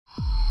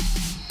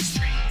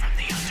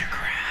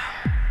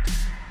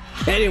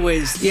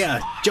Anyways, yeah,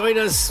 join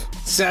us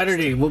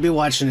Saturday. We'll be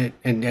watching it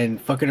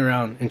and fucking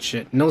around and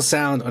shit. No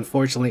sound,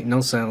 unfortunately,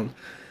 no sound.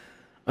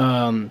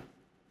 But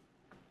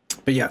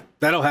yeah,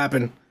 that'll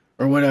happen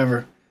or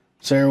whatever,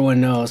 so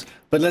everyone knows.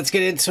 But let's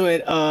get into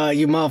it,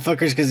 you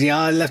motherfuckers, because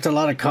y'all left a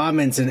lot of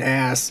comments and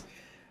asked.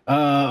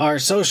 Our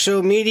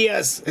social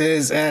medias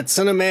is at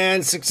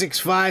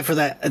sunofman665 for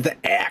the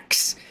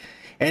X,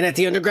 and at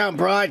the Underground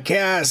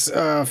Broadcast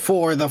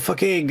for the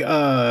fucking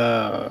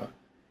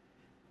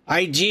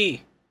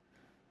IG.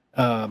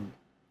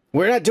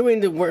 We're not doing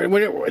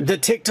the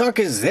TikTok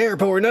is there,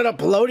 but we're not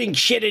uploading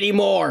shit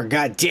anymore.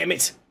 God damn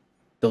it,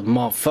 those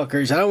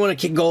motherfuckers! I don't want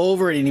to go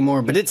over it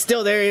anymore, but it's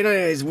still there. You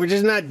know, we're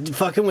just not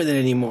fucking with it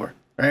anymore.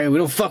 All right, we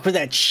don't fuck with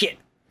that shit.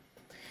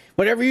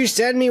 Whatever you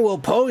send me, we'll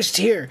post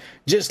here.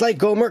 Just like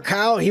Gomer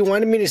Kyle, he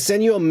wanted me to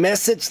send you a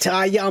message to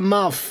all y'all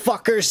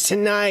motherfuckers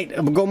tonight.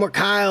 Gomer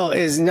Kyle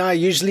is not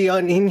usually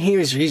in here.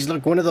 He's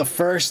like one of the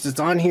first that's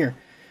on here.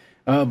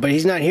 But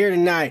he's not here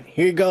tonight.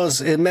 Here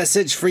goes a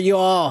message for you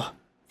all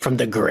from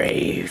the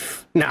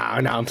grave. No,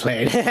 I'm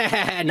playing.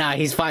 Nah,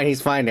 he's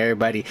fine,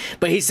 everybody.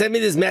 But he sent me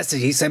this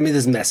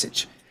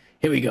message.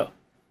 Here we go.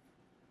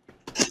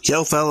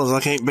 Yo, fellas, I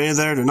can't be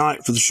there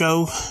tonight for the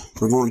show.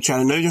 We're going to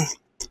Chattanooga,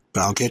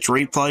 but I'll catch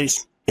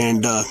replays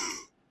and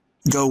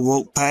go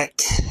Woke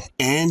Pack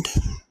and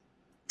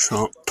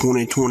Trump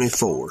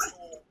 2024.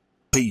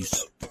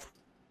 Peace.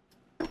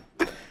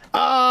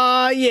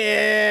 Oh,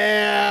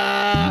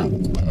 yeah.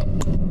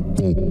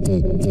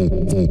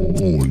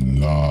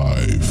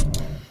 Live.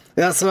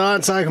 That's what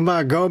I'm talking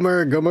about,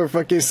 Gomer. Gomer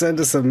fucking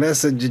sent us a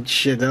message and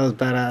shit. That was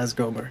badass,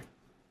 Gomer.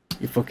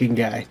 You fucking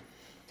guy.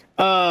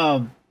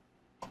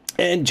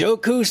 And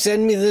Joku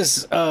sent me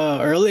this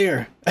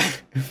earlier.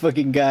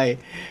 Fucking guy.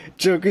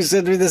 Joku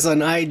sent me this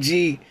on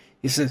IG.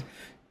 He says,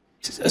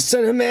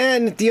 "Son of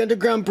man at the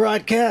Underground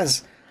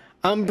Broadcast.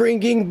 I'm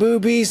bringing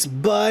boobies,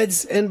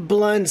 buds, and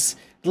blunts.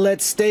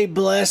 Let's stay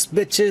blessed,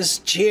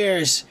 bitches.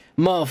 Cheers.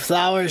 Mo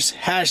flowers.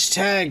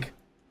 Hashtag."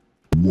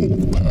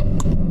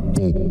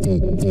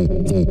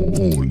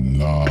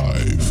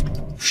 Live.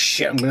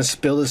 Shit, I'm gonna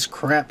spill this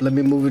crap. Let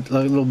me move it a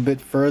little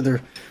bit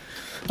further.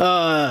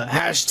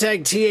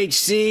 Hashtag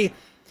THC.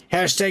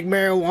 Hashtag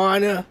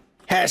marijuana.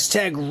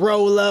 Hashtag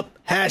roll up.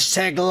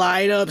 Hashtag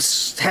light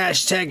ups.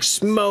 Hashtag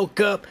smoke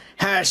up.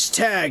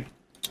 Hashtag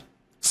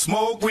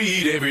smoke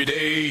weed every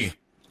day.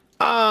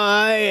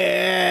 Oh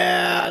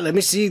yeah. Let me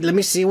see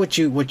what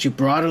you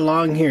brought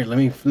along here. Let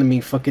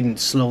me fucking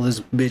slow this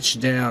bitch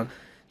down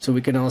so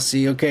we can all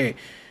see. Okay.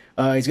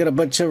 He's got a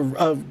bunch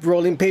of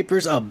rolling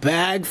papers, a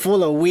bag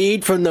full of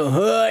weed from the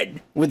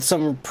hood with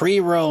some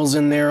pre-rolls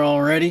in there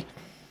already.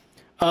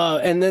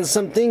 And then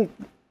something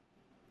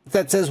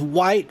that says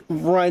white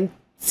run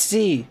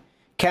C.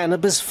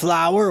 Cannabis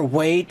flower,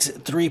 weight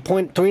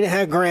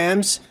 3.5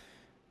 grams.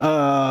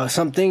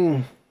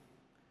 Something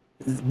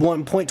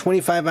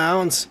 1.25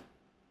 ounce.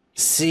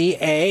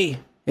 CA.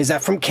 Is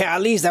that from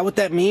Cali? Is that what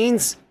that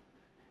means?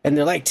 And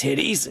they're like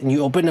titties, and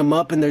you open them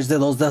up, and there's the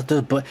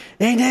bud.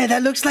 Hey, man,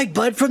 that looks like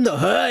bud from the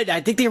hood.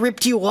 I think they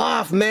ripped you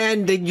off,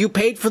 man. You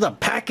paid for the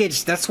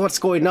package. That's what's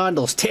going on.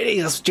 Those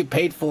titties, that's what you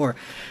paid for.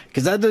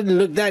 Because that doesn't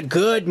look that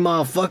good,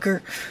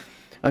 motherfucker.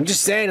 I'm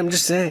just saying.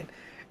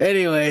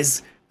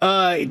 Anyways,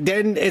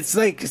 then it's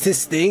like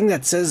this thing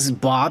that says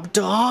Bob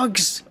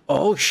Dogs.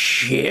 Oh,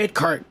 shit.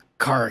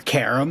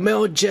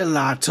 Caramel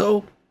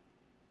gelato.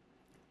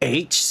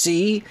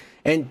 HC.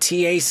 And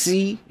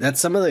TAC,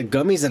 that's some of the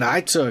gummies that I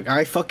took.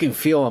 I fucking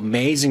feel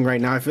amazing right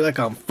now. I feel like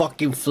I'm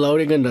fucking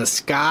floating in the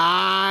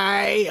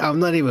sky. I'm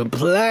not even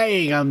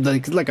playing. I'm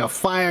like a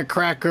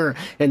firecracker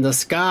in the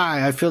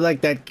sky. I feel like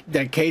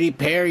that Katy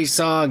Perry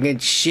song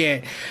and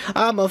shit.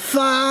 I'm a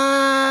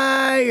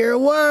firework.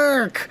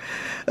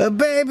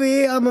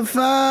 Baby, I'm a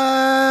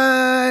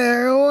firework.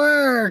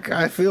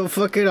 I feel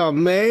fucking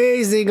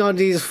amazing on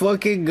these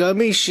fucking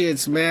gummy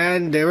shits,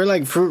 man. They were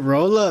like fruit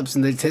roll-ups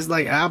and they taste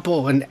like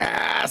apple and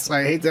ass.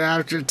 I hate the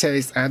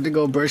aftertaste. I had to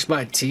go brush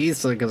my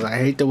teeth because I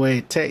hate the way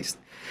it tastes.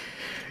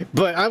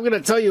 But I'm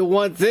gonna tell you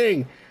one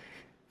thing.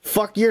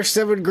 Fuck your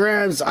 7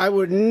 grams. I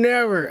would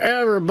never,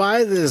 ever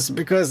buy this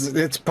because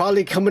it's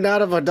probably coming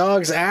out of a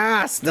dog's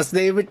ass.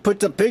 They even put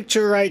the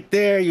picture right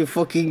there, you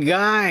fucking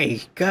guy.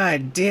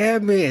 God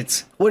damn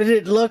it. What did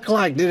it look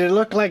like? Did it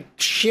look like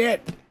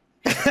shit?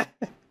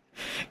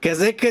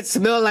 Because it could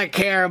smell like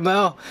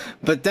caramel,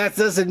 but that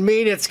doesn't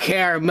mean it's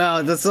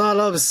caramel. That's all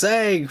I'm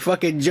saying,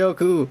 fucking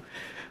Joku.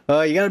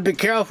 You gotta be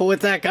careful with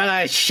that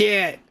kind of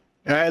shit.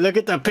 Alright, look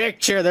at the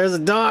picture. There's a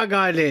dog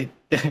on it.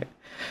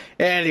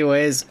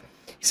 Anyways.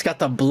 He's got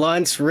the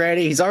blunts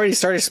ready. He's already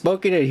started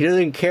smoking it. He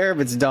doesn't care if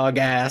it's dog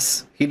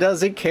ass. He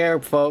doesn't care,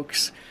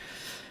 folks.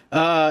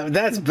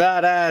 That's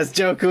badass,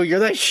 Joku. You're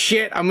that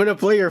shit. I'm gonna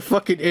play your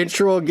fucking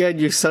intro again,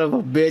 you son of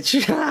a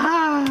bitch.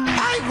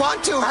 I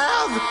want to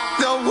have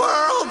the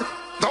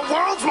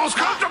world's most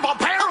comfortable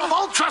pair of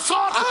ultra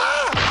soft.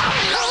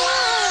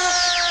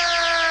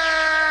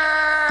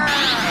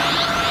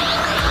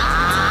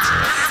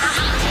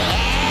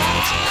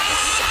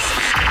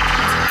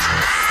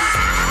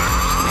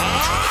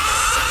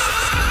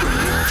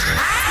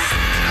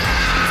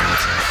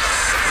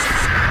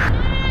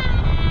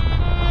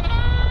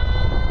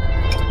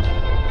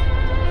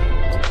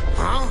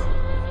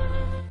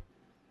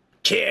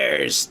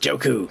 Cheers,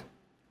 Joku.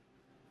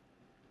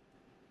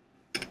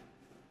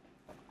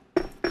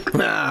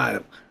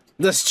 Ah,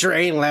 the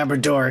strain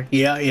Labrador.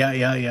 Yeah.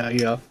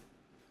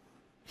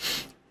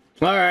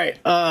 All right.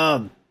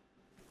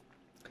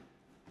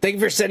 Thank you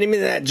for sending me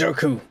that,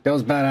 Joku. That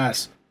was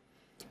badass.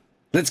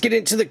 Let's get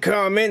into the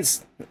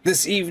comments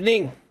this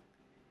evening.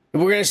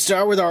 We're gonna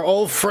start with our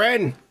old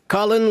friend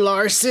Colin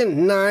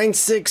Larson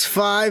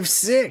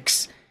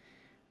 9656.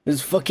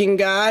 This fucking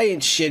guy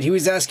and shit. He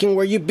was asking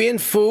where you been,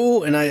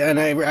 fool, and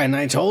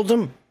I told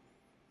him.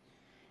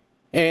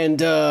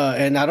 And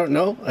I don't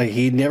know.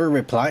 He never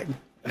replied.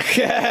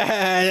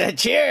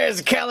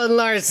 Cheers, Colin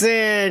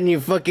Larson,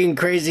 you fucking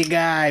crazy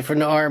guy from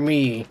the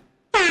army.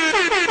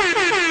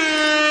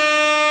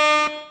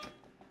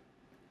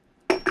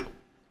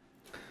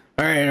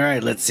 All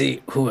right. Let's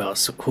see who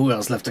else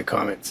left the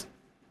comments.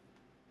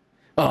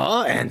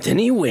 Oh,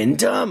 Anthony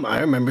Wyndham.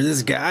 I remember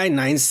this guy,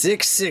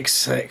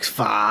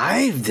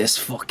 96665. This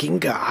fucking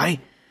guy.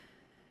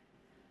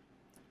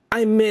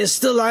 I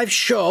missed the live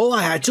show.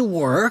 I had to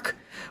work,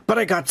 but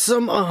I got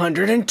some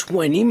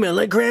 120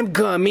 milligram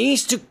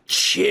gummies to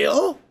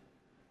chill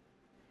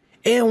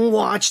and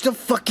watch the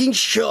fucking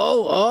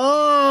show.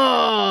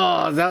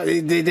 Oh,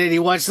 did he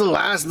watch the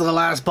last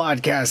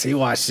podcast? He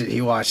watched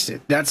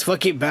it. That's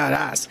fucking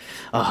badass.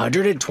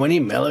 120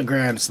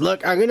 milligrams.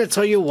 Look, I'm gonna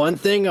tell you one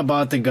thing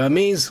about the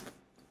gummies.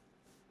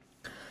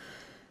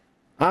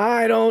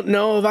 I don't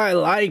know if I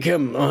like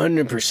him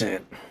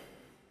 100%.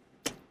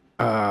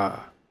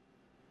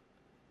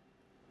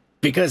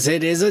 Because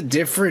it is a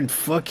different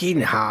fucking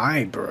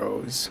high,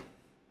 bros.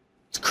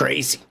 It's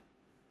crazy.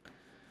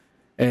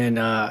 And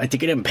I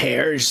think it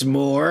impairs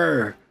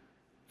more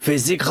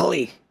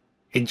physically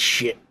and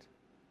shit.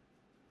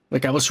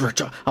 Like I was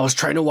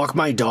trying to walk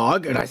my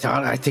dog, and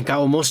I think I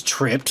almost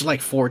tripped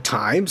like 4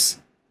 times.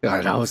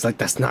 And I was like,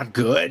 that's not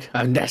good.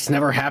 That's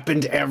never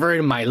happened ever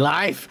in my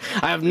life.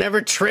 I've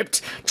never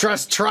tripped,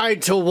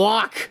 tried to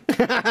walk.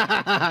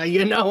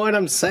 You know what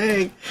I'm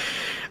saying?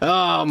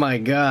 Oh my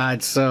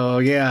God. So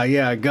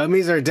yeah.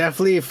 Gummies are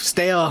definitely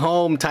stay at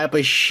home type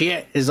of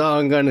shit is all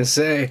I'm gonna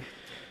say.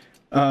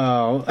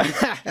 Oh,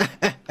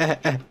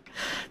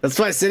 that's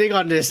why sitting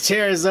on this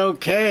chair is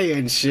okay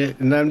and shit.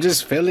 And I'm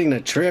just feeling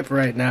the trip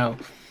right now.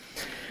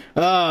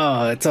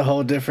 Oh, it's a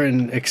whole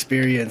different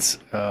experience.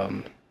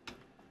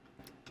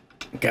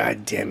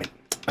 God damn it.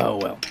 Oh,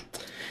 well.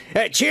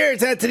 Hey,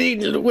 cheers,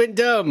 Anthony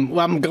Wyndham.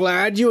 Well, I'm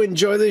glad you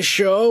enjoy the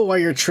show while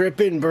you're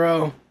tripping,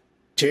 bro.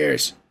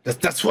 Cheers.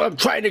 That's what I'm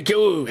trying to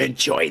do.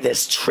 Enjoy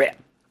this trip.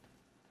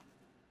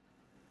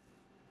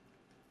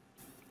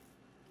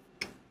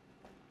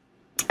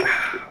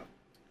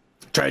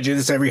 Try to do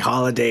this every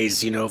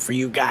holidays, you know, for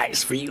you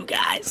guys.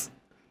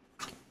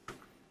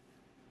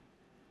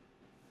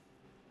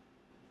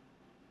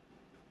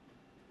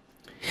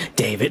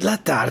 David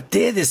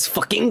Latarte, this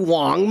fucking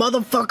Wong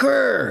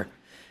motherfucker.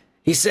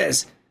 He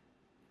says,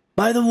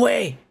 by the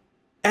way,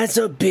 as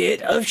a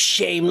bit of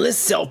shameless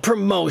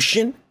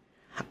self-promotion,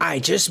 I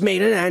just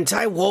made an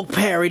anti-woke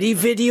parody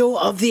video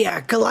of The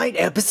Acolyte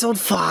episode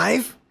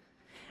 5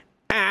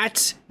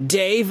 at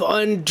Dave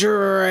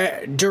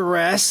Under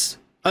Duress.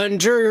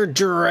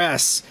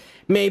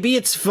 Maybe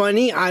it's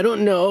funny, I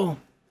don't know.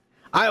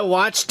 I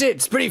watched it.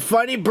 It's pretty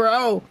funny,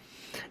 bro.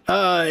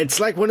 It's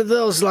like one of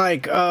those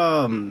like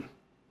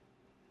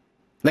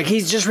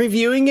he's just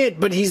reviewing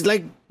it, but he's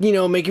like, you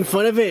know, making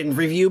fun of it and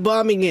review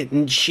bombing it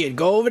and shit.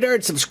 Go over there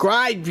and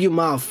subscribe, you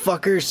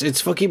motherfuckers.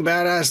 It's fucking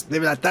badass.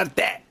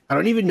 I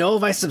don't even know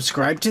if I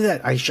subscribed to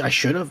that. I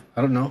should have.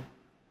 I don't know.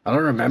 I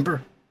don't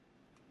remember.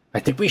 I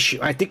think we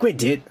should. I think we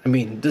did. I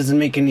mean, it doesn't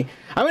make any.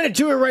 I'm gonna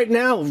do it right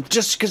now,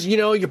 just because, you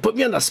know, you put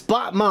me on the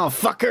spot,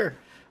 motherfucker.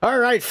 All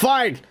right,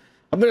 fine.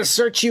 I'm gonna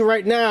search you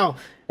right now,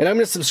 and I'm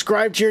gonna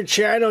subscribe to your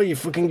channel, you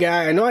fucking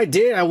guy. I know I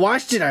did. I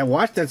watched it. I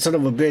watched that son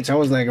of a bitch. I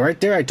was like, right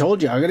there. I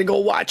told you. I'm gonna go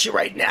watch it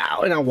right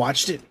now, and I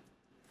watched it.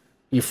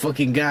 You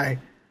fucking guy.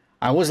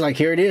 I was like,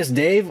 here it is,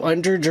 Dave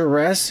Under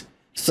Duress.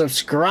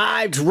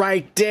 Subscribed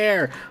right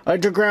there.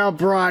 Underground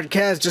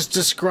Broadcast. Just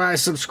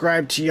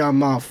subscribe to y'all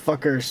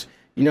motherfuckers.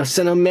 You know,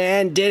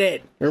 sunofman did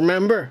it.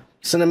 Remember?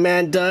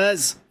 sunofman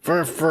does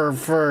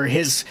for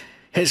his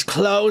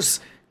close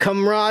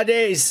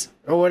comrades,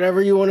 or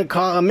whatever you want to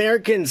call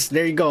Americans.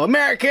 There you go.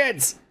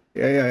 Americans!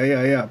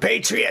 Yeah.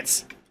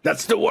 Patriots.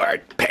 That's the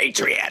word.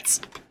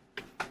 Patriots.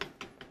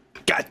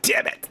 God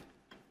damn it.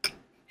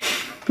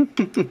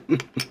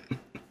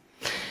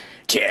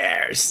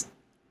 Cheers.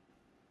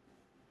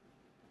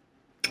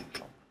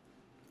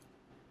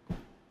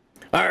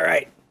 All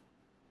right.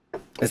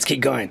 Let's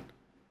keep going.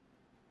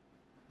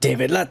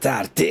 David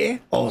Latarte,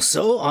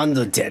 also on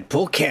the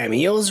Deadpool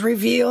cameos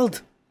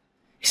revealed.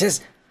 He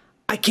says,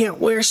 I can't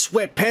wear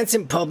sweatpants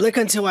in public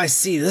until I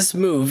see this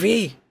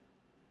movie.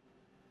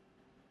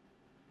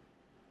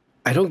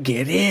 I don't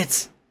get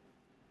it.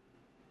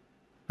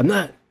 I'm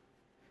not.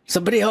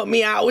 Somebody help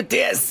me out with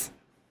this.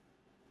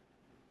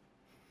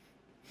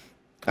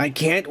 I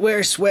can't wear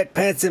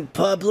sweatpants in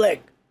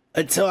public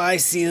until I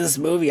see this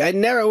movie. I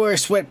never wear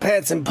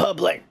sweatpants in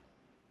public.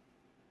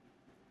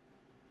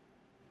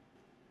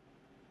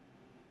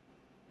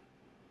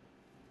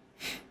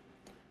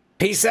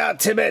 Peace out,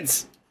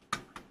 Tibbets.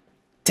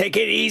 Take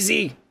it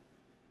easy.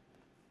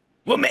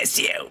 We'll miss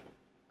you.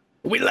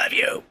 We love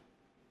you.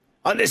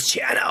 On this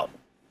channel.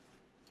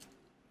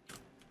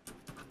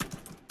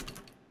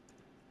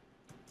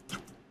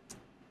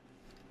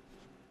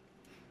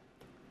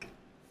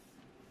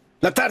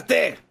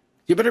 Latarte,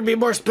 you better be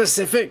more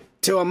specific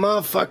to a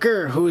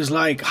motherfucker who's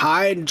like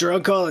high and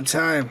drunk all the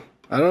time.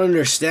 I don't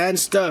understand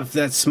stuff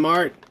that's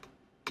smart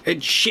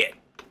and shit.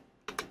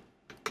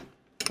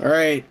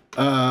 Alright,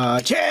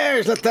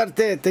 cheers,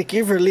 Latarte. Thank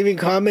you for leaving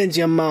comments,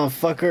 you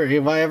motherfucker.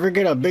 If I ever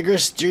get a bigger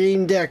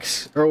stream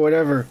decks or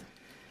whatever,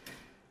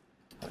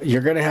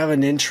 you're gonna have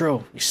an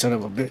intro, you son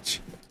of a bitch.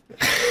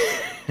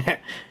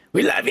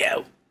 We love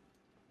you.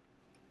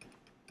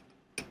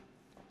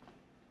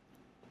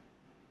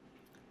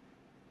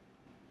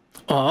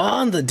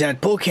 Oh, the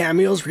Deadpool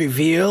cameos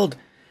revealed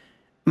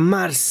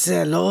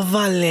Marcelo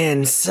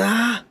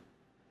Valenza?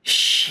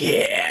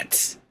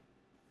 Shit.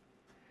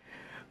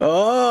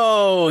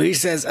 Oh, he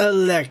says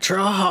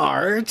Electra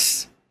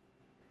Hearts.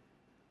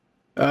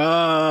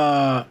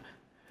 Oh,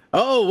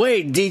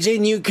 wait, DJ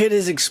New Kid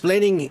is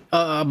explaining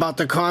about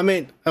the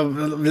comment of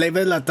Leve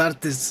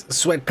Latarte's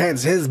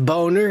sweatpants. His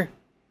boner.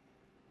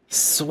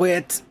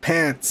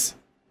 Sweatpants.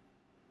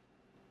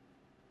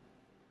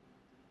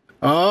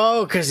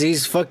 Oh, because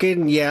he's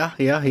fucking, yeah,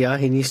 he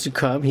needs to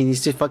come. He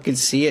needs to fucking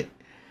see it.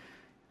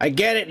 I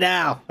get it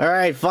now.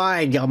 Alright,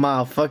 fine, y'all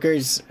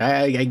motherfuckers.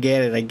 I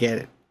get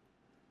it.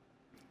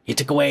 You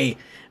took away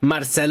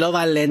Marcelo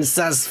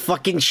Valenza's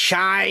fucking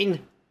shine.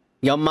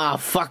 Y'all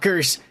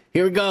motherfuckers.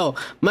 Here we go.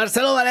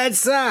 Marcelo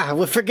Valenza,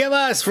 well, forgive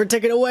us for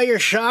taking away your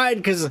shine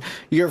because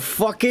your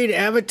fucking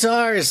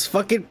avatar is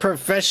fucking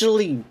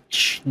professionally,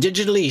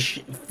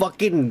 digitally,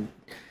 fucking,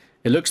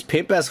 it looks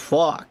pimp as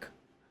fuck.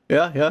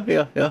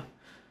 Yeah.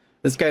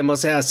 This guy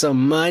must have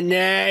some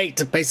money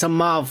to pay some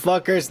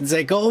motherfuckers and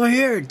say, go over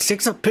here,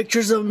 take some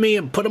pictures of me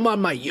and put them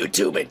on my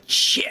YouTube and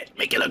shit.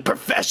 Make it look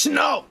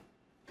professional.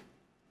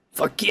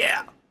 Fuck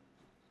yeah.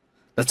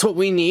 That's what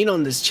we need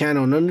on this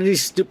channel. None of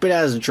these stupid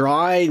ass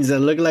drawings that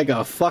look like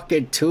a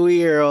fucking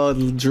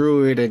 2-year-old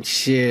druid and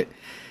shit.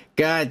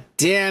 God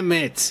damn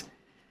it.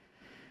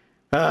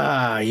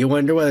 You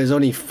wonder why there's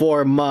only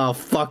 4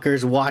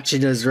 motherfuckers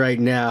watching us right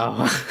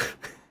now.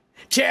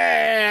 Cheers!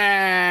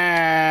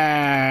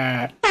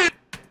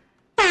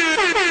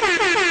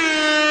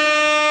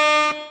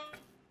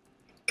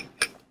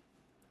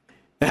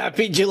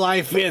 Happy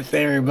July 5th,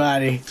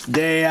 everybody.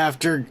 Day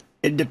after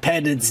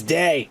Independence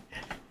Day.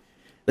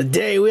 The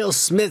day Will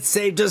Smith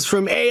saved us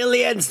from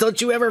aliens. Don't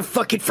you ever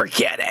fucking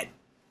forget it.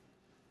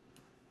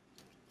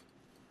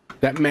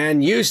 That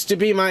man used to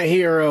be my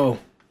hero.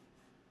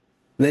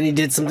 Then he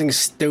did something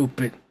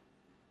stupid.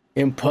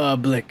 In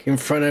public, in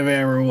front of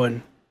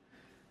everyone.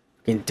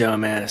 Fucking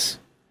dumbass.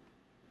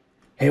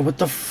 Hey, what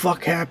the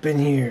fuck happened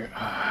here? Oh,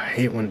 I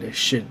hate when this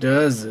shit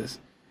does this.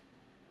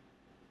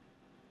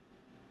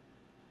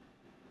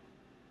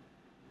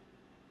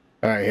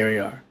 Alright, here we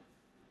are.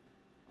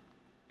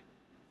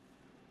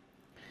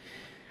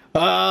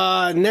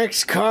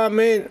 Next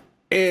comment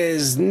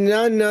is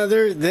none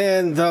other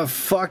than the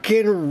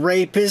fucking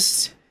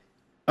rapist,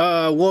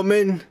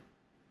 woman,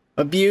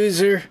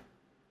 abuser,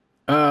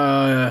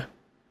 no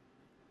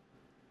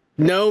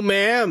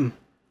ma'am,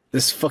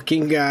 this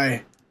fucking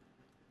guy.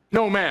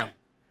 No ma'am.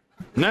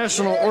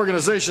 National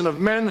Organization of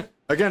Men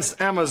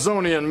Against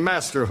Amazonian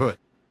Masterhood.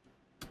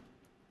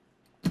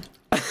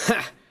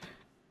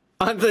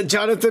 On the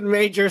Jonathan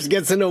Majors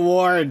Gets an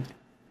Award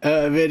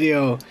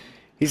video,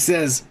 he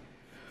says,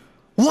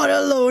 what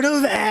a load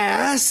of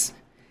ass.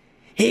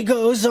 He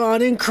goes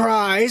on and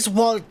cries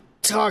while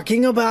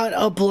talking about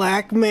a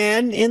black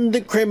man in the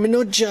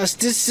criminal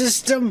justice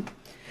system.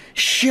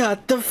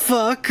 Shut the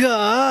fuck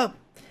up.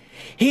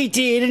 He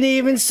didn't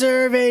even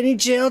serve any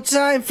jail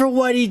time for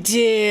what he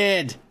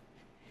did.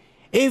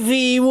 If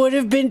he would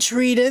have been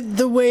treated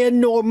the way a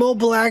normal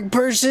black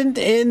person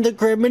in the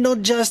criminal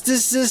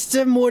justice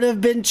system would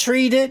have been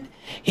treated,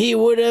 he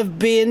would have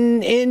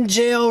been in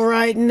jail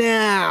right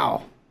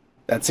now.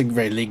 That's a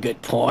really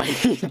good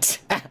point.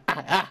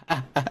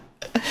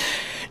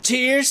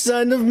 Cheers,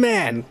 son of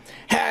man.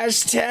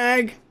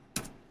 Hashtag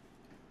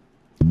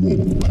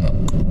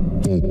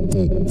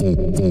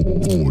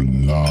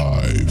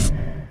live.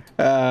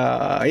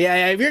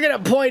 Yeah, if you're gonna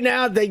point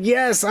out that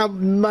yes,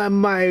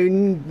 my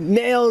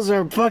nails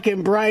are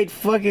fucking bright,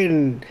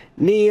 fucking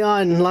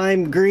neon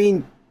lime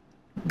green,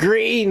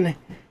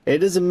 it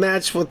doesn't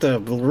match with the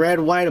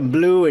red, white, and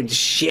blue and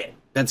shit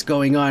that's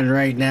going on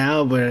right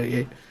now. But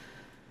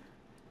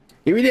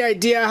you have any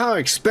idea how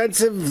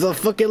expensive the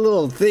fucking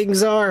little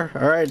things are?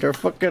 All right, they're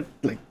fucking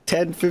like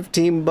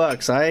 10-15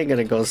 bucks. I ain't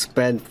gonna go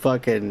spend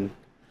fucking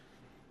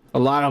a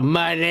lot of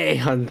money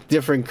on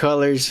different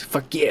colors.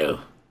 Fuck you.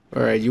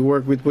 Alright, you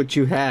work with what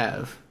you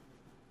have.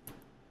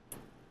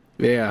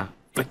 Yeah.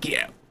 Fuck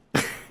you.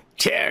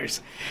 Cheers.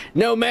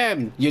 No,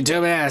 ma'am, you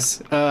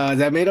dumbass.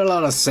 That made a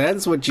lot of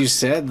sense what you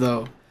said,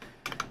 though.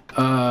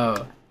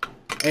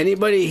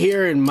 Anybody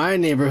here in my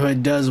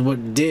neighborhood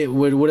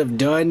would have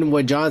done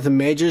what Jonathan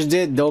Majors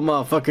did, those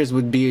motherfuckers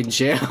would be in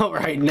jail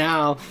right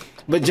now.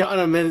 But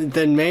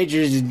Jonathan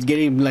Majors is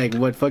getting like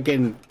what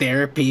fucking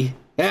therapy.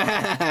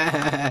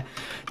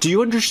 Do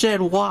you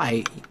understand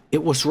why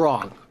it was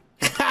wrong?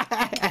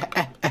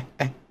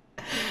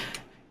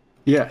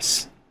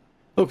 Yes.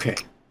 Okay.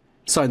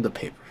 Sign the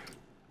paper.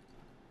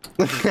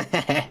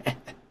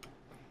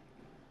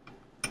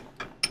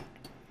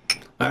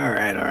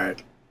 Alright,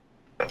 alright.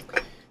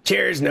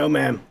 Cheers, no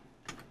ma'am.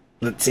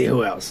 Let's see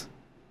who else.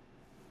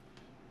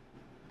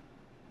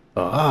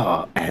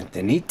 Oh,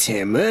 Anthony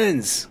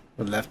Timmons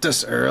left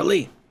us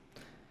early.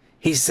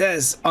 He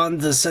says on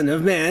the Son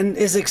of Man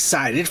is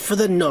excited for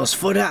the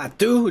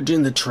Nosferatu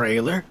in the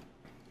trailer.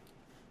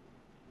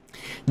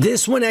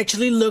 This one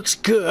actually looks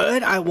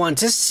good. I want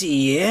to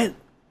see it.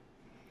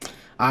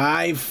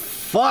 I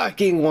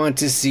fucking want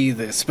to see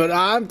this. But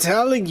I'm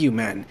telling you,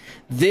 man,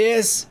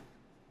 this...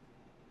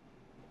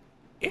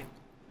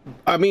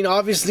 I mean,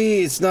 obviously,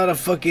 it's not a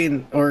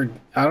fucking... Or,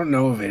 I don't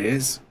know if it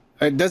is.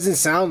 It doesn't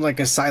sound like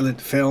a silent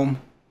film.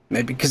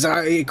 Maybe because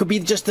it could be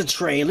just the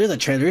trailer. The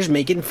trailer is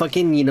making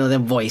fucking, you know, the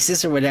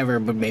voices or whatever.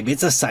 But maybe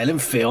it's a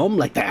silent film,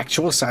 like the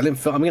actual silent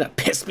film. I'm gonna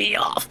piss me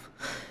off.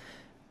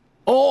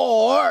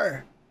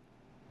 Or...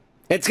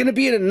 it's gonna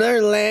be in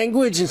another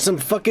language and some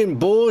fucking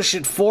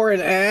bullshit foreign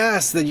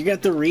ass that you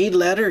got to read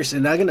letters,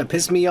 and that's gonna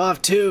piss me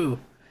off too.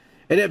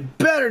 And it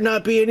better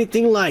not be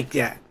anything like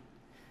that.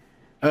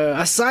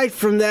 Aside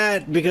from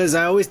that, because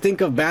I always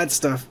think of bad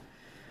stuff.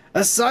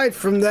 Aside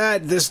from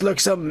that, this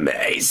looks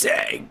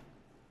amazing.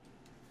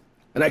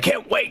 And I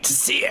can't wait to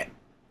see it.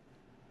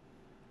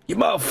 You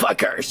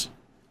motherfuckers.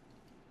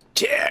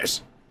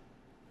 Cheers.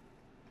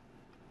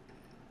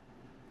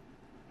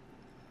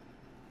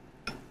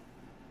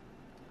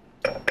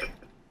 I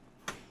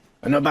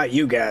don't know about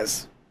you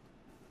guys.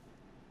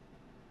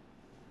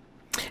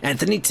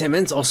 Anthony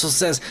Timmons also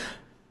says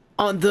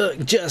on the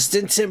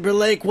Justin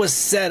Timberlake was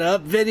set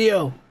up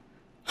video,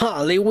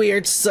 Holly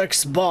Weird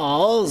sucks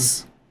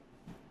balls.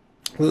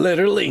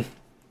 Literally.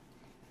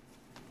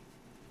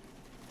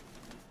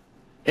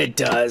 It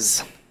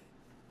does.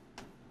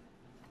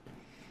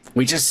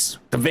 The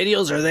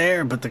videos are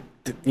there, but the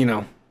you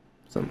know,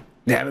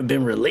 they haven't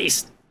been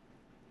released.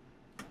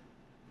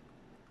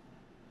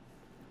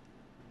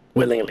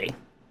 Willingly.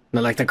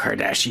 Not like the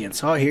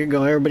Kardashians. Oh, here you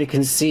go. Everybody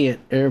can see it.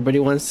 Everybody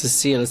wants to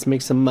see it. Let's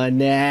make some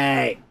money.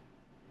 That's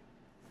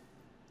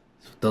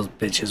what those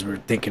bitches were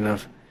thinking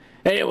of.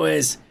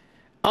 Anyways,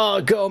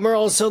 Gomer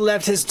also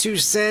left his 2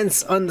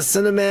 cents on the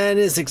Son of Man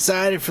is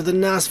excited for the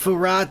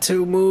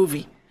Nosferatu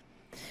movie.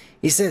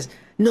 He says,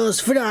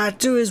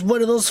 Nosferatu is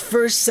one of those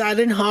first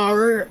silent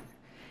horror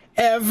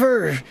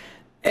ever.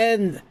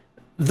 And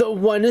the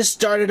one that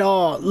started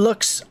all.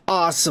 Looks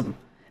awesome.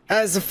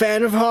 As a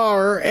fan of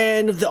horror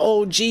and of the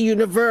OG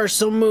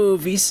Universal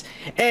movies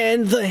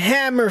and the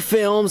Hammer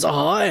films.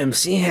 Oh,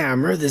 MC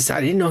Hammer. I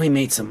didn't know he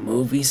made some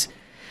movies.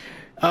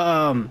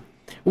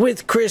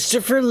 With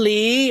Christopher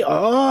Lee.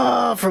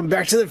 Oh, from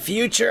Back to the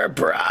Future,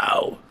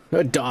 bro.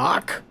 A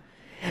Doc.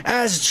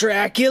 As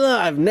Dracula.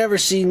 I've never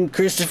seen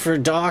Christopher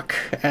Doc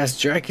as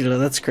Dracula.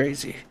 That's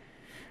crazy.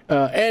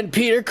 And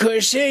Peter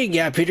Cushing.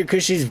 Yeah, Peter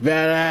Cushing's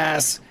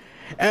badass.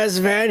 As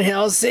Van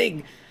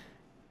Helsing.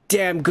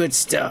 Damn good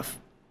stuff.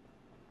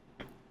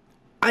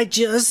 I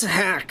just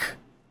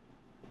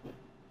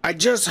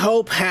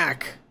hope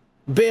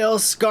Bill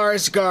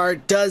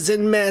Skarsgård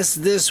doesn't mess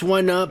this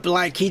one up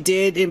like he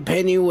did in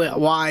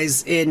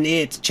Pennywise in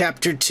It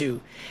Chapter 2.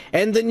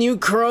 And the new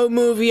Crow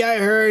movie I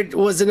heard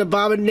was an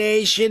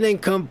abomination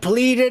and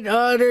complete and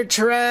utter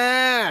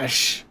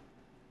trash.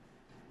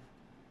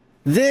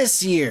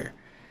 This year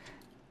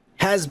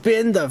has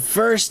been the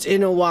first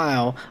in a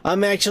while.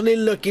 I'm actually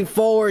looking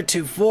forward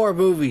to 4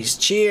 movies.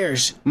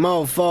 Cheers,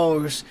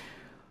 mofos.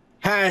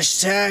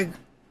 Hashtag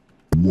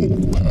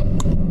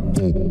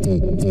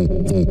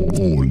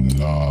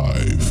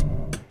live.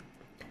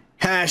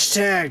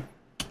 Hashtag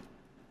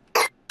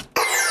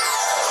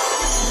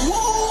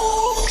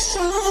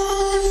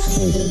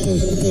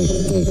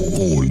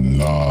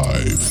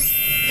live.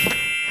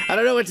 I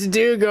don't know what to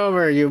do,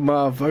 Gomer, you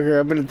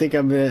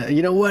motherfucker.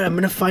 You know what? I'm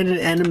gonna find an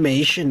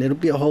animation. It'll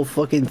be a whole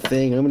fucking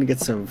thing. I'm gonna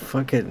get some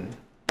fucking,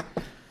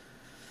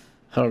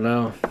 I don't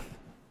know,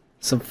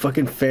 some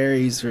fucking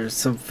fairies or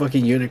some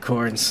fucking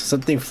unicorns.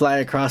 Something fly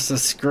across the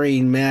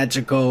screen,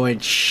 magical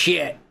and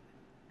shit.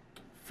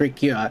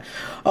 Freak you out.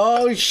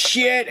 Oh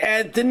shit,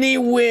 Anthony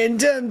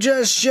Wyndham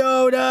just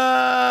showed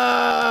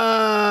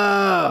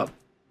up!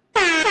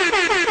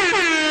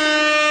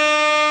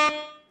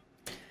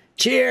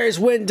 Cheers,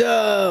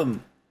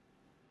 Wyndham!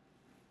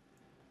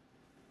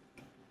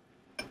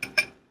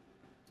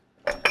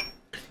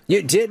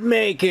 You did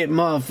make it,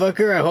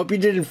 motherfucker. I hope you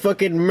didn't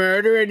fucking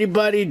murder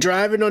anybody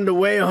driving on the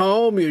way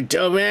home, you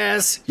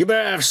dumbass. You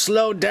better have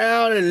slowed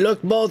down and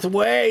look both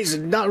ways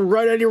and not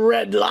run any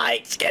red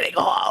lights getting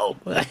home.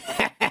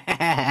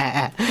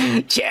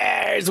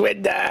 Cheers,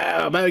 Wyndham.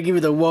 I'm gonna give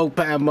you the woke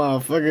pan,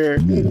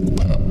 motherfucker.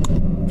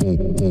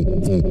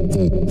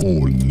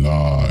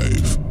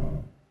 Live.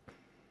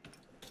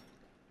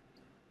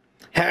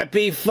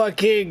 Happy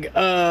fucking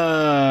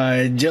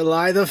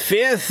July the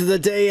 5th, the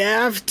day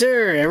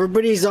after.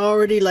 Everybody's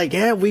already like,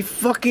 yeah, we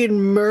fucking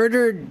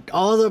murdered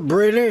all the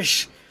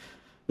British.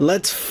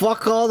 Let's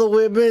fuck all the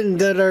women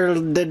that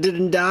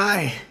didn't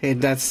die. And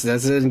that's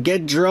and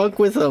get drunk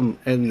with them.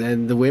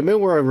 And the women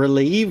were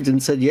relieved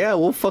and said, yeah,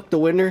 we'll fuck the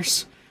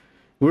winners.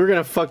 We're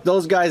gonna fuck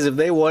those guys if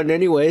they won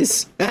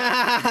anyways. Cheers!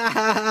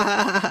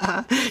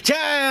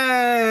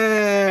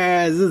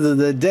 This is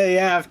the day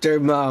after,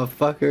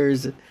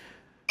 motherfuckers.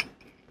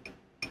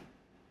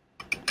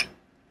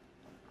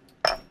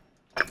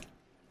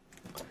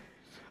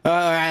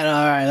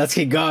 Alright, let's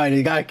keep going.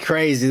 It got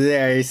crazy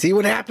there. You see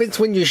what happens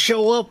when you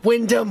show up,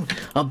 Wyndham?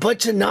 A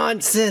bunch of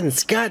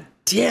nonsense. God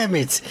damn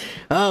it.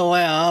 Oh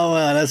well,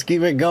 let's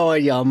keep it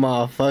going, y'all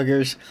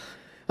motherfuckers.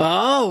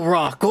 Oh,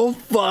 Rocco,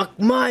 fuck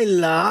my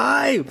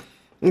life.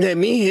 Let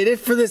me hit it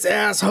for this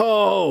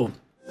asshole.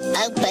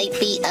 Oh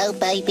baby, oh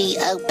baby,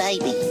 oh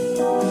baby.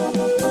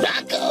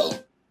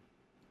 Rocco.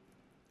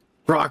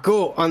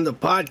 Rocco on the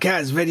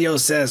podcast video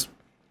says,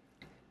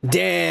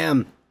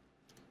 damn.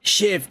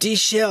 Shifty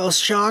shell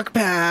shock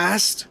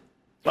passed.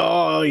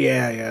 Oh,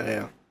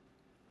 yeah.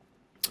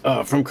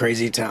 From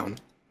Crazy Town.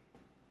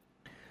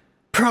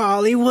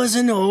 Probably was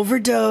an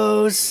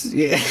overdose.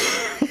 Yeah.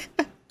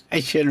 I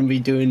shouldn't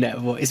be doing that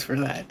voice for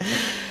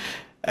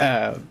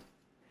that.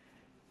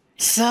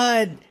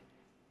 Son,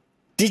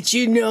 did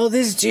you know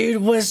this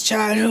dude was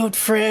childhood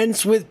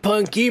friends with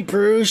Punky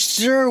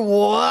Brewster?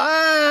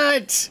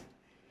 What?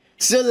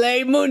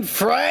 Soleil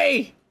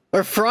Fry?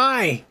 Or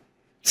Fry?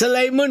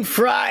 Soleil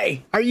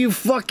Fry, are you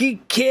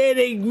fucking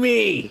kidding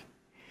me?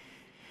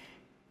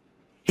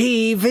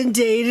 He even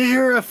dated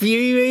her a few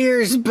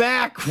years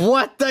back.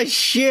 What the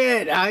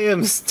shit? I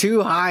am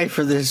too high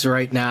for this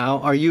right now.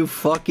 Are you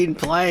fucking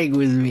playing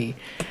with me?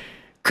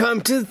 Come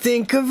to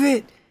think of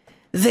it,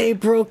 they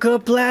broke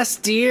up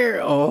last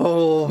year.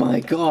 Oh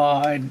my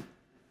god.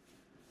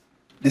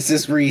 This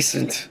is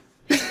recent.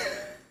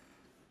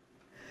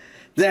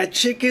 That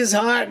chick is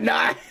hot.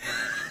 Nah.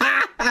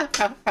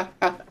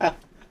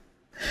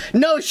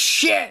 No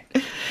shit!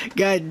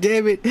 God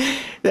damn it.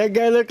 That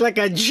guy looked like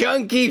a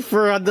junkie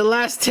for the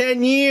last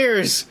 10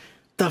 years.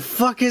 The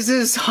fuck is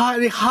this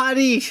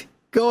hottie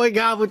going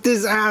on with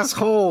this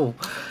asshole?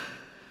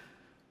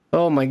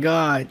 Oh my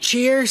god.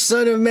 Cheers,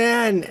 son of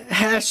man.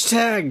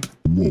 Hashtag.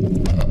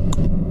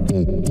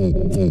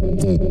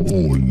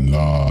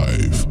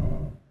 Live.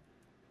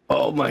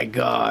 Oh my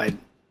god.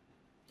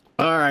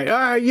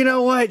 Alright, you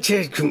know what?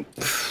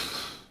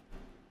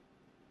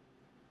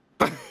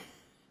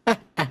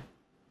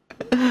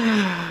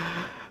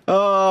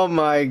 Oh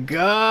my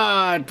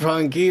god,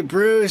 Punky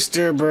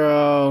Brewster,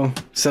 bro.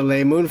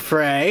 Soleil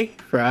Fry,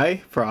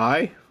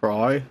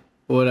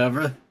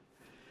 whatever.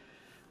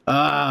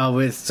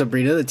 With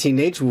Sabrina the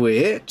Teenage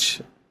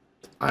Witch.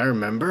 I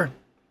remember.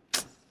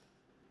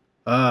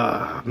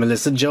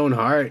 Melissa Joan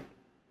Hart.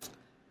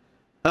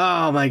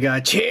 Oh my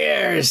god,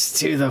 cheers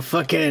to the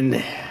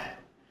fucking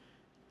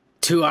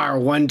 2-hour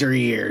wonder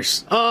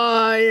years.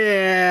 Oh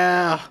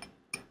yeah.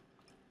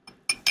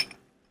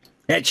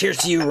 Yeah, cheers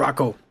to you,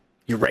 Rocco.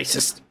 You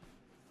racist.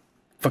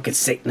 Fucking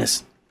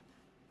Satanist.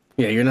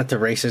 Yeah, you're not the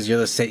racist, you're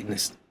the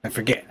Satanist. I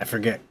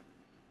forget.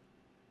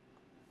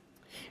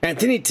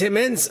 Anthony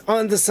Timmons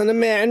on the Son of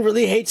Man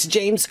really hates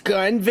James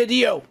Gunn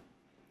video.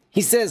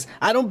 He says,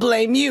 I don't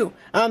blame you.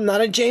 I'm not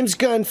a James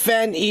Gunn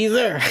fan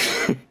either.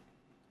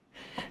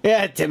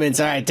 Yeah, Timmons,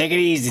 alright, take it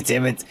easy,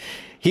 Timmons.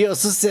 He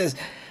also says,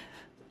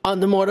 on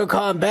the Mortal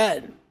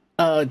Kombat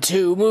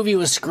 2 movie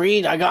was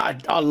screened, I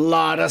got a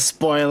lot of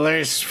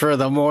spoilers for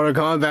the Mortal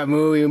Kombat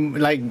movie.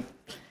 Like,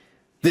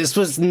 this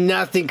was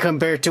nothing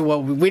compared to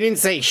what we didn't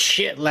say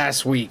shit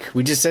last week.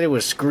 We just said it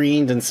was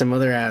screened and some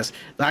other ass.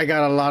 I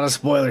got a lot of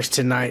spoilers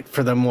tonight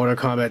for the Mortal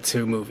Kombat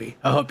 2 movie.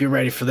 I hope you're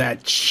ready for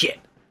that shit.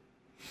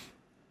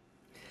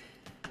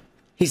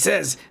 He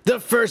says,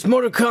 the first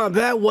Mortal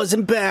Kombat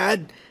wasn't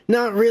bad.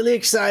 Not really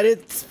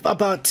excited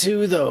about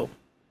 2 though.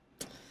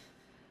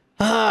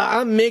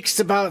 I'm mixed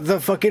about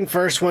the fucking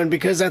first one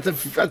because at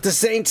the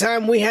same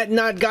time we had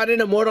not gotten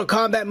a Mortal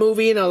Kombat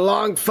movie in a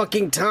long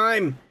fucking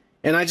time.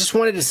 And I just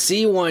wanted to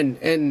see one,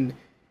 and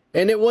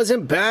it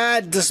wasn't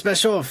bad, the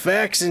special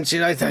effects and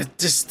shit. I thought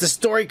just the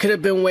story could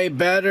have been way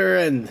better,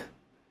 and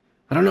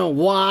I don't know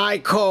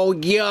why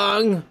Cole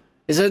Young,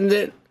 isn't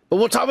it? But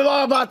we'll talk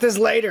all about this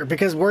later,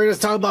 because we're going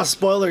to talk about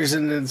spoilers,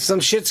 and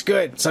some shit's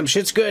good. Some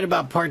shit's good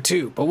about part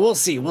 2, but we'll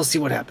see. We'll see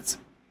what happens.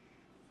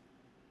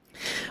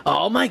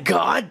 Oh my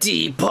god,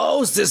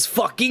 D-Pose, this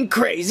fucking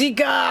crazy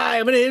guy.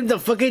 I'm going to hit him the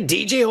fucking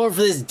DJ horn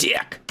for this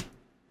dick.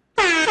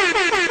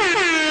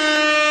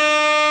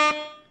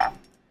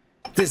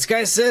 This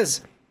guy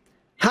says,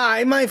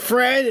 hi, my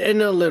friend,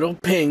 and a little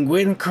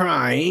penguin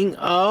crying.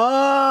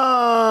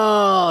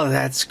 Oh,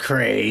 that's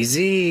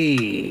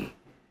crazy.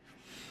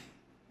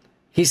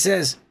 He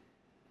says,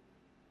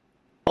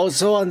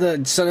 also on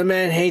the Son of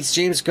Man hates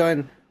James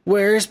Gunn,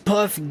 where's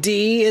Puff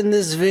D in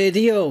this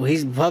video?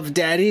 He's Puff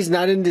Daddy's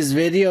not in this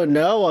video.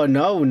 No, oh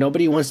no,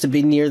 nobody wants to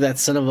be near that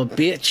son of a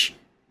bitch.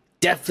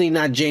 Definitely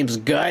not James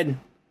Gunn.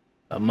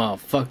 A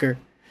motherfucker.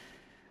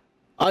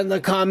 On the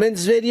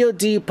comments video,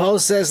 Depot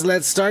says,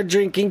 let's start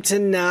drinking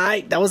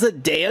tonight. That was a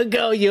day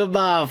ago, you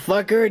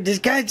motherfucker. This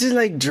guy's just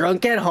like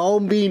drunk at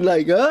home being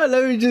like, oh,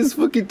 let me just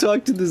fucking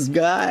talk to this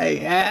guy.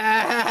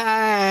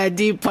 Ah,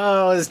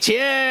 Depots,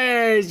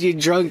 cheers, you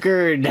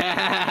drunkard.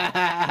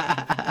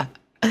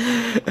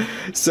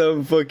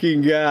 Some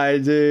fucking guy,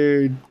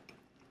 dude.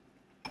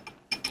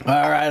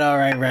 All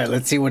right.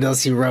 Let's see what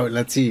else he wrote.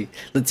 Let's see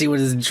what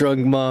this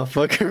drunk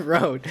motherfucker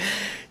wrote.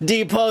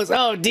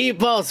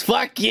 Depots,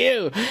 fuck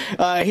you.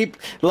 He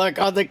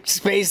like on the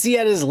Spacey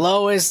at his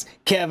lowest.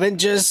 Kevin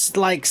just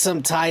like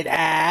some tight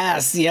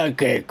ass. Yeah,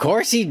 okay, of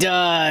course he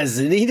does.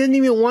 And he didn't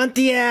even want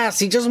the ass.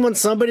 He just wants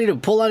somebody to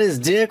pull on his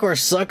dick or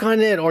suck on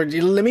it or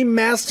let me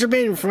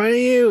masturbate in front of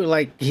you.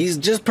 Like he's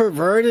just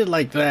perverted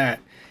like that.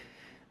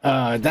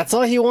 That's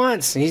all he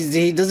wants.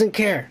 He doesn't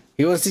care.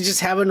 He wants to just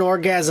have an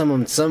orgasm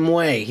in some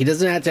way. He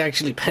doesn't have to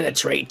actually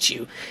penetrate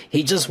you.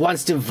 He just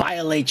wants to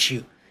violate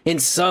you in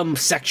some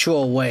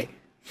sexual way.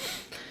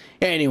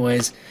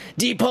 Anyways,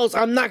 Depots,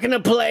 I'm not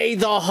gonna play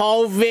the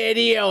whole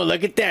video.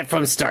 Look at that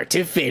from start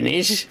to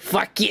finish.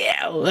 Fuck you.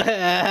 We're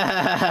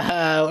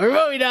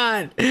moving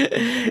on.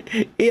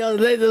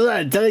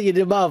 I'm telling you,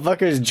 the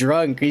motherfucker's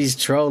drunk. He's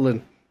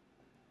trolling.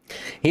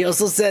 He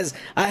also says,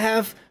 I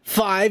have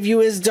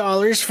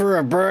 $5 for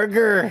a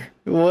burger.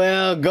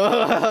 Well,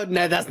 go.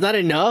 No, that's not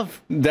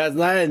enough. That's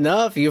not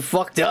enough. You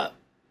fucked up.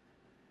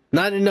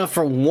 Not enough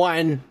for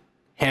one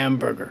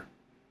hamburger.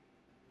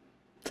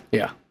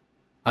 Yeah.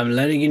 I'm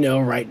letting you know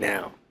right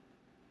now.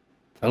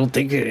 I don't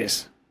think it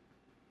is.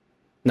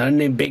 Not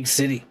in a big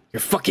city. You're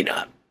fucking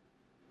up.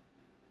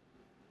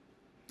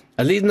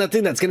 At least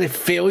nothing that's gonna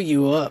fill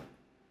you up.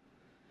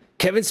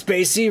 Kevin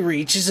Spacey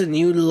reaches a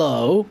new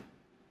low.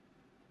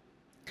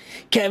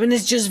 Kevin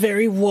is just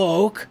very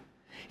woke.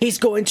 He's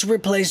going to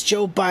replace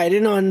Joe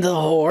Biden on the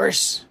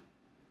horse.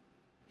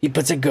 He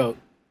puts a goat.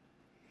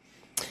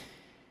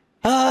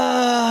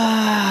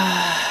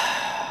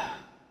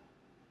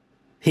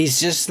 He's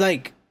just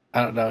like,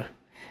 I don't know.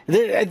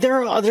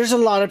 There's a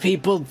lot of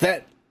people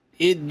that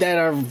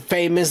are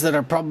famous that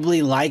are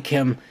probably like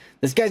him.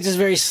 This guy's just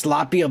very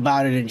sloppy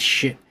about it and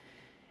shit.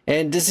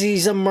 And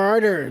he's a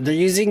martyr. They're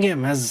using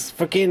him as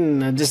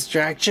fucking a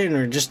distraction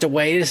or just a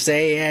way to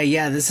say,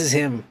 yeah, this is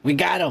him. We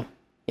got him.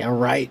 Yeah,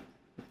 right.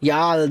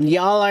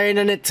 Y'all are in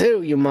on it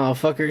too, you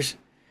motherfuckers.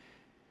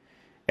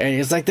 And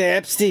it's like the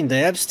Epstein.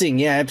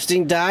 Yeah,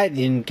 Epstein died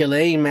in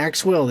Ghislaine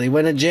Maxwell. They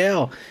went to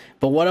jail.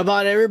 But what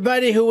about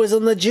everybody who was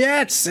on the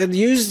jets and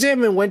used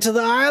him and went to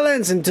the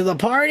islands and to the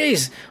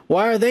parties?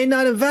 Why are they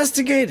not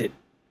investigated?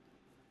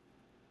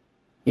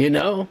 You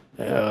know?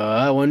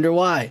 I wonder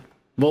why.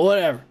 But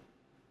whatever.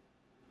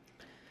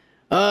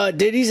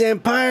 Diddy's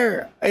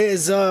empire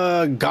is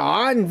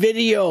gone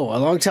video a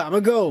long time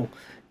ago.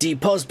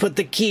 Depots put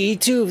the key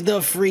to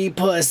the free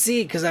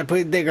pussy because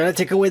they're gonna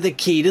take away the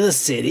key to the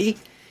city,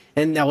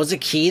 and that was a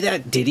key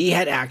that Diddy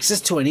had access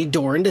to any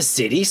door in the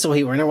city, so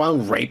he went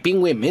around raping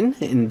women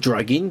and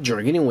drugging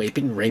and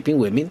raping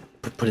women,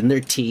 putting their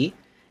tea,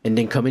 and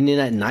then coming in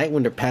at night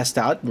when they're passed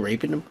out and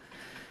raping them.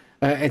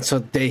 And so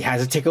they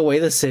had to take away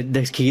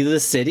the key to the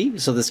city.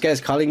 So this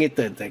guy's calling it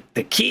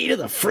the key to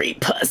the free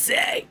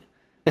pussy.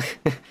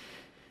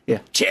 Yeah,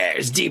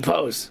 cheers,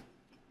 Depots.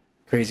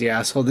 Crazy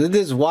asshole.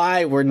 This is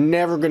why we're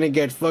never gonna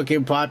get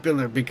fucking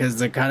popular, because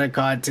the kind of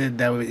content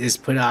that is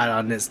put out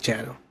on this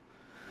channel.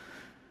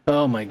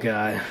 Oh my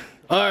god.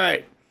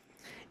 Alright.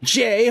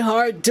 J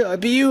Hart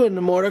W in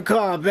the Mortal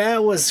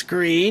Kombat was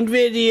screened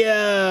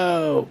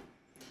video.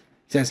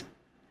 Says,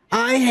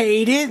 I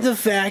hated the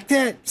fact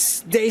that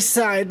they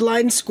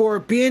sidelined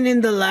Scorpion in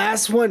the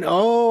last one.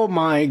 Oh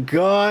my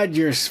god,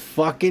 you're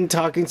fucking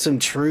talking some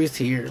truth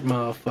here,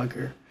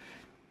 motherfucker.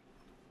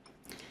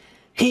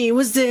 He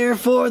was there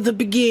for the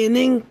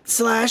beginning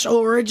 /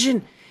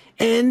 origin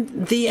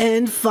and the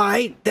end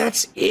fight.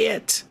 That's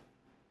it.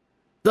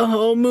 The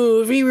whole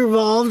movie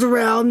revolved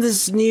around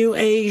this new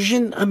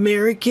Asian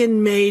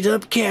American made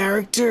up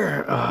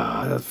character.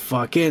 The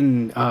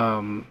fucking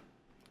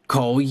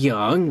Cole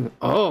Young.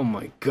 Oh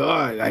my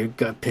god, I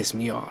got pissed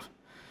me off.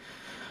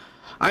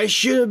 It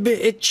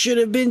should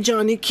have been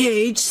Johnny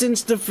Cage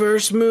since the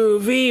first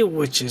movie,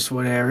 which is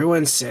what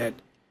everyone said.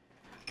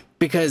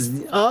 Because,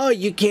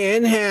 you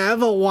can't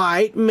have a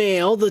white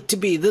male to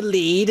be the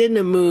lead in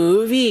a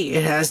movie.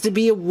 It has to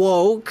be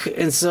woke.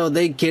 And so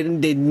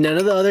none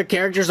of the other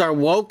characters are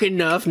woke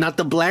enough. Not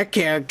the black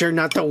character,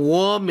 not the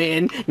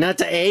woman, not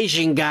the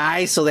Asian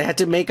guy. So they had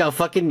to make a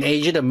fucking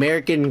Asian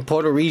American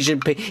Puerto Rican.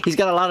 He's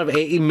got a lot of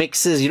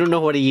mixes. You don't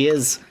know what he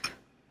is.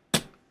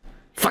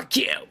 Fuck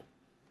you.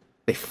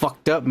 They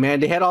fucked up,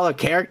 man. They had all the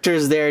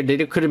characters there.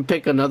 They couldn't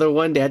pick another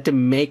one. They had to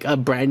make a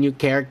brand new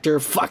character.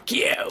 Fuck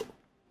you.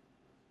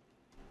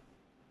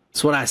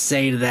 That's what I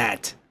say to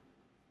that.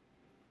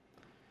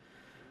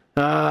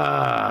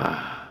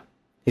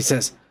 He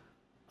says,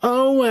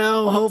 oh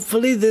well,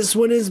 hopefully this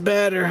one is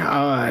better.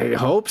 I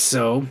hope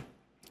so.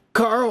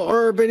 Carl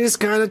Urban is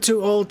kind of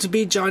too old to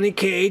be Johnny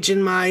Cage,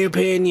 in my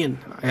opinion.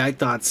 I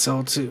thought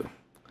so too.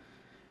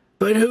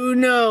 But who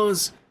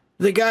knows?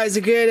 The guy's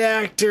a good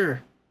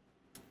actor.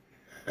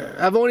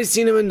 I've only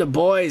seen him in The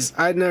Boys.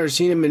 I've never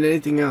seen him in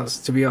anything else,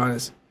 to be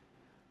honest.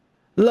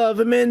 Love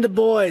him in The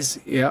Boys.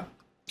 Yeah.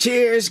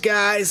 Cheers,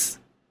 guys.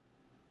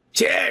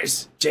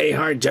 Cheers. J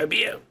Hard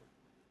W.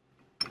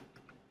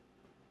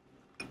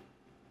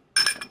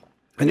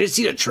 I didn't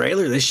see the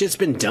trailer. This shit's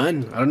been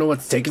done. I don't know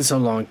what's taking so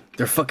long.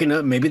 They're fucking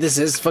up. Maybe this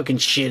is fucking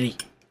shitty.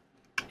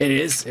 It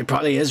is. It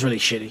probably is really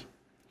shitty.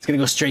 It's gonna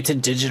go straight to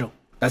digital.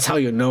 That's how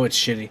you'll know it's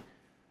shitty.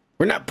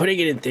 We're not putting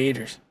it in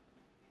theaters.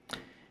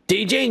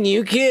 DJ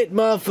New Kid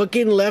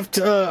motherfucking left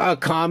a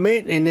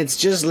comment and it's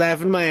just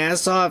laughing my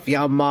ass off.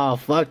 Y'all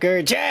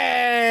motherfucker. Cheers!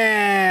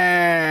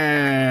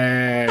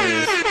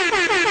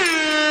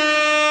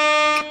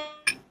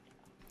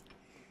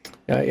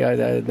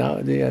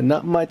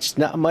 Not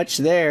much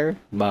there,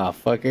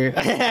 motherfucker.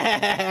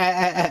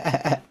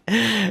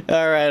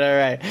 All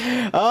right.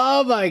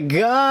 Oh my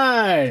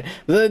God!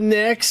 The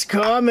next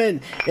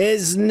comment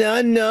is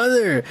none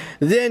other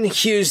than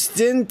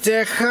Houston,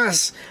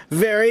 Texas'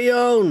 very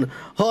own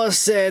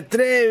Jose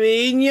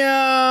Treviño.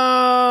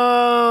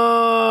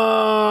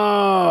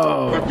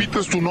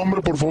 ¿Repites tu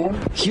nombre, por favor?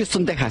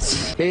 Houston,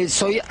 Texas.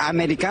 Soy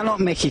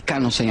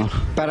americano-mexicano, señor.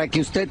 Para que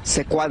usted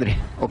se cuadre,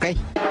 ¿ok?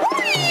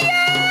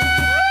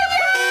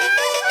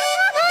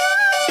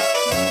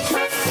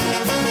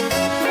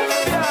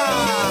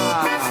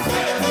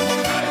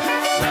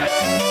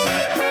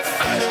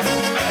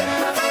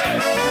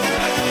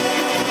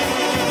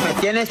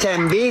 Tienes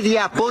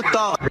envidia,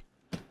 puto.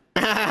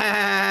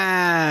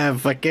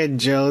 Fucking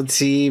Joe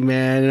T,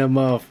 man. That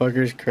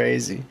motherfucker's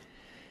crazy.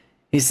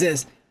 He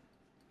says,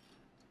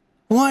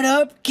 "What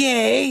up,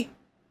 gay?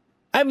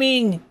 I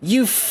mean,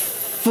 you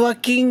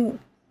fucking...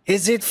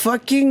 Is it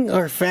fucking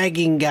or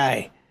fagging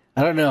guy?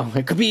 I don't know.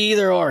 It could be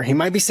either or. He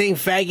might be saying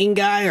fagging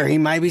guy or he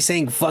might be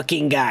saying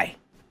fucking guy.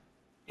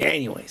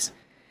 Anyways,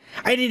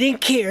 I didn't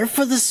care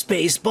for the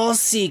Spaceball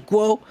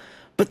sequel,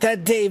 but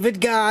that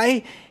David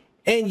guy...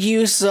 And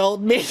you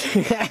sold me."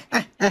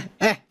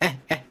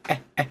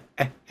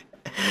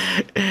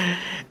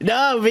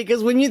 No,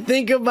 because when you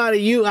think about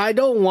it, I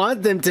don't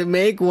want them to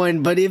make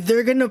one, but if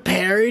they're gonna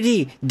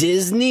parody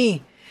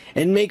Disney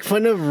and make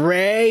fun of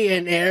Ray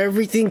and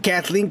everything,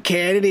 Kathleen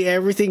Kennedy,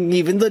 everything,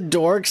 even the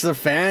dorks, the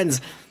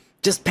fans,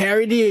 just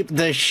parody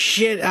the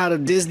shit out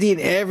of Disney and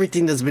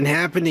everything that's been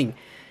happening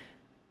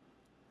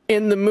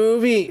in the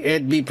movie,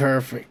 it'd be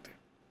perfect.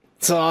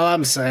 That's all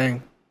I'm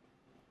saying.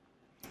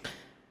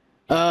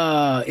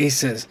 He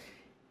says,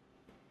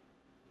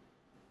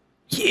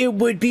 "It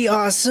would be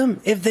awesome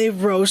if they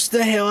roast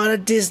the hell out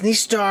of Disney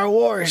Star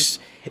Wars.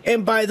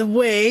 And by the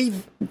way,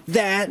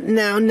 that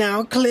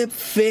now clip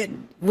fit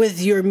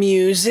with your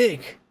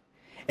music.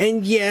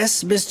 And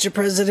yes, Mr.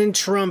 President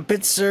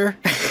Trumpet, sir."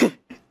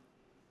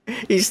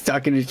 He's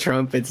talking to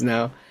trumpets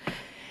now.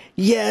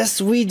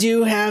 "Yes, we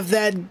do have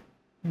that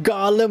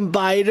Gollum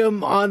bite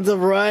 'em on the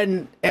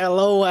run.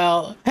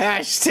 LOL.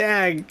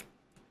 Hashtag."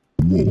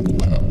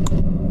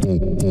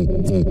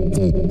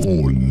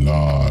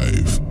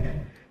 Live.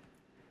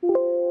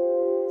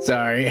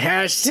 Sorry.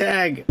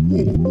 Hashtag.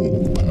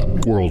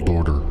 World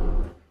Order.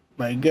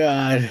 My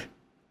God.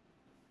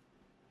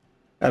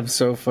 I'm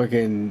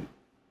feeling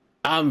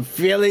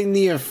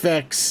the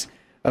effects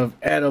of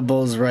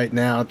edibles right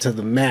now to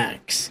the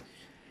max.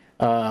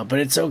 But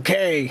it's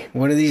okay.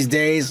 One of these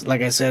days,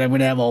 like I said, I'm going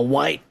to have a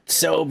white,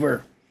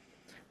 sober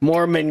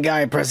Mormon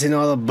guy pressing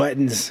all the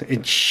buttons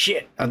and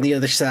shit on the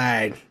other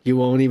side. You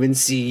won't even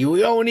see. You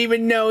won't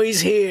even know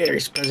he's here.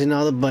 He's pressing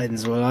all the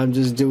buttons while I'm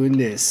just doing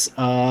this.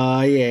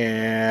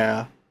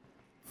 Yeah.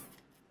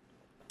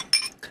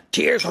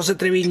 Cheers, Jose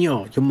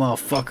Treviño, you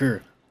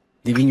motherfucker.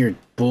 Leaving your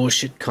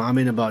bullshit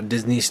comment about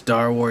Disney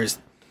Star Wars.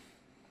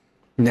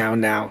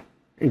 Now.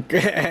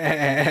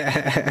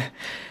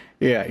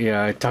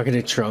 Yeah, talking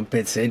to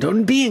trumpets. Hey,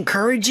 don't be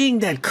encouraging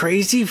that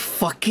crazy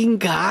fucking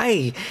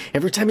guy.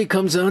 Every time he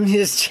comes on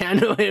his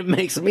channel, it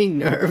makes me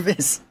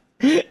nervous.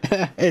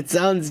 It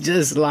sounds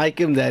just like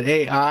him, that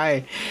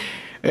AI.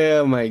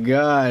 Oh my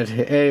God.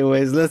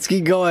 Anyways, let's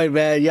keep going,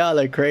 man. Y'all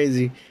are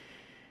crazy.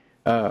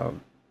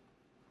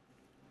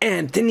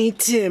 Anthony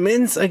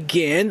Timmons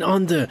again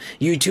on the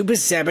YouTube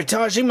is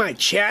sabotaging my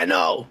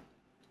channel.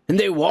 And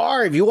they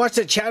are. If you watch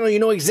the channel, you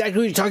know exactly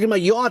what you're talking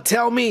about. You all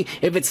tell me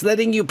if it's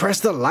letting you press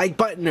the like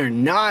button or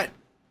not.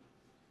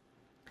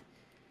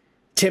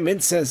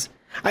 Timmons says,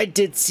 "I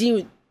did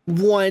see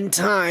one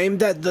time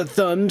that the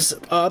thumbs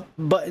up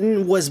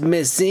button was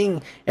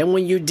missing, and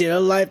when you did a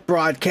live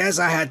broadcast,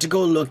 I had to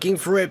go looking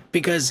for it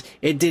because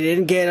it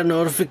didn't get a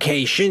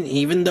notification,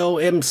 even though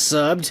I'm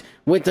subbed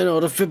with the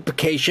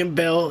notification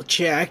bell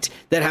checked.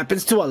 That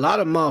happens to a lot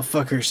of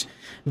motherfuckers.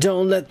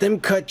 Don't let them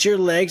cut your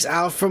legs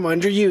out from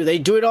under you. They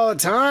do it all the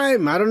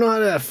time. I don't know how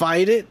to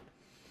fight it.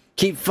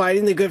 Keep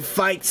fighting the good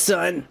fight,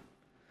 son."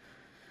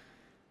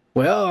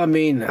 Well, I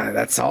mean,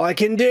 that's all I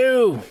can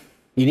do.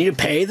 You need to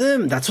pay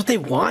them. That's what they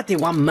want. They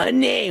want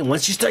money.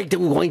 Once you start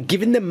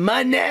giving them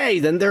money,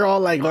 then they're all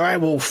like, all right,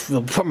 we'll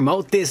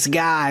promote this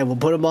guy. We'll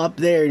put him up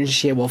there and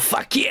shit. Well,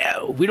 fuck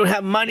you. We don't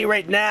have money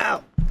right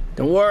now.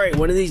 Don't worry.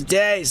 One of these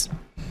days.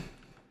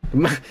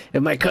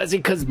 If my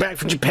cousin comes back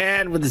from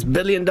Japan with his $1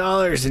 billion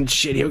and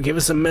shit, he'll give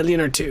us $1 million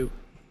or $2 million.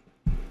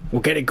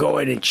 We'll get it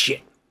going and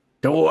shit.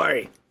 Don't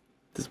worry.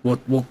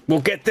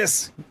 We'll get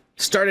this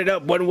started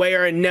up one way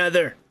or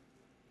another.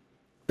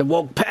 The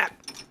woke pack.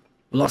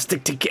 We'll all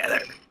stick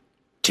together.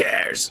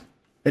 Cheers.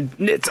 And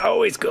it's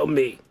always gonna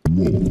be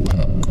Woke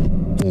Pack.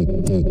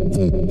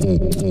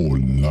 For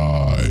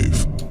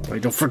life.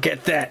 Wait, don't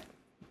forget that.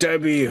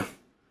 WP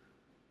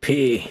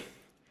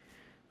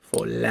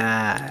for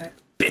life.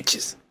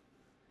 Bitches.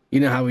 You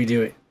know how we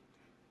do it.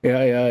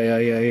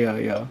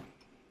 Yeah.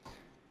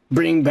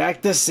 Bring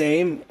back the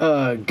same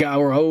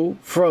Gauro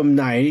from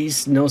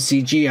 90s. No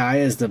CGI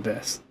is the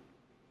best.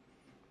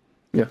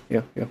 Yeah.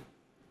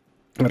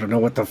 I don't know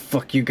what the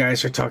fuck you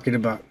guys are talking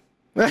about.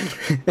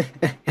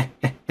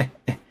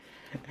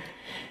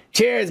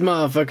 Cheers,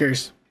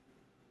 motherfuckers.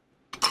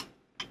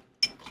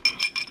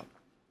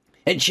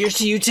 And cheers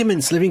to you,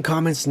 Timmons, leaving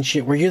comments and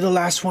shit. Were you the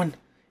last one?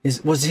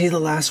 Was he the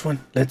last one?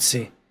 Let's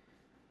see.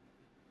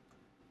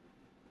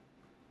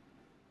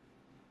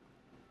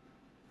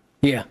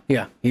 Yeah,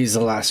 he's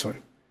the last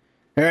one.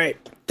 Alright,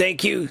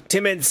 thank you,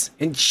 Timmons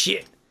and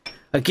shit.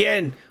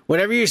 Again,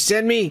 whatever you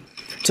send me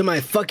to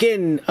my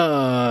fucking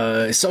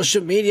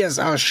social medias,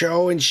 I'll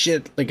show and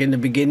shit, like in the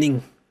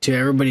beginning to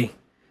everybody.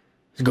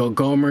 Go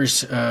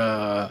Gomer's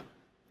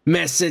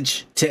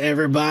message to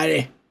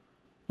everybody.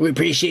 We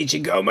appreciate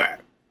you, Gomer.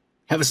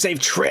 Have a safe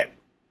trip.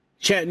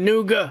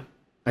 Chattanooga.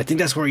 I think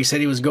that's where he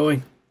said he was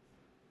going.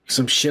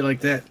 Some shit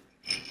like that.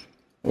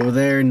 Over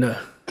there in the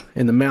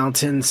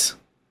mountains.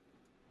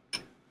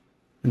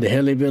 In the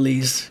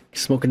hillybillies.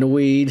 Smoking the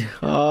weed.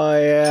 Oh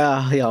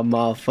yeah, y'all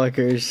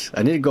motherfuckers.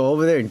 I need to go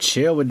over there and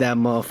chill with that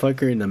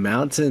motherfucker in the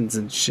mountains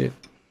and shit.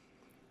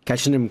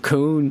 Catching them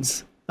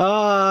coons.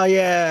 Oh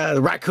yeah,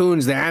 the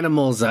raccoons, the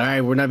animals.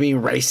 Alright, we're not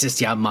being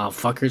racist, y'all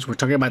motherfuckers. We're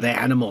talking about the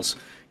animals.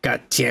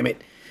 God damn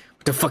it.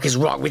 What the fuck is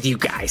wrong with you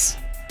guys?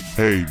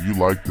 Hey, if you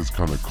like this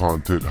kind of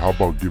content, how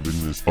about giving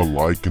this a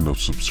like and a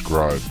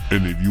subscribe?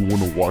 And if you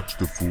want to watch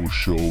the full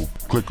show,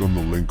 click on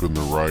the link on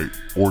the right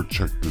or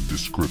check the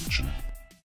description.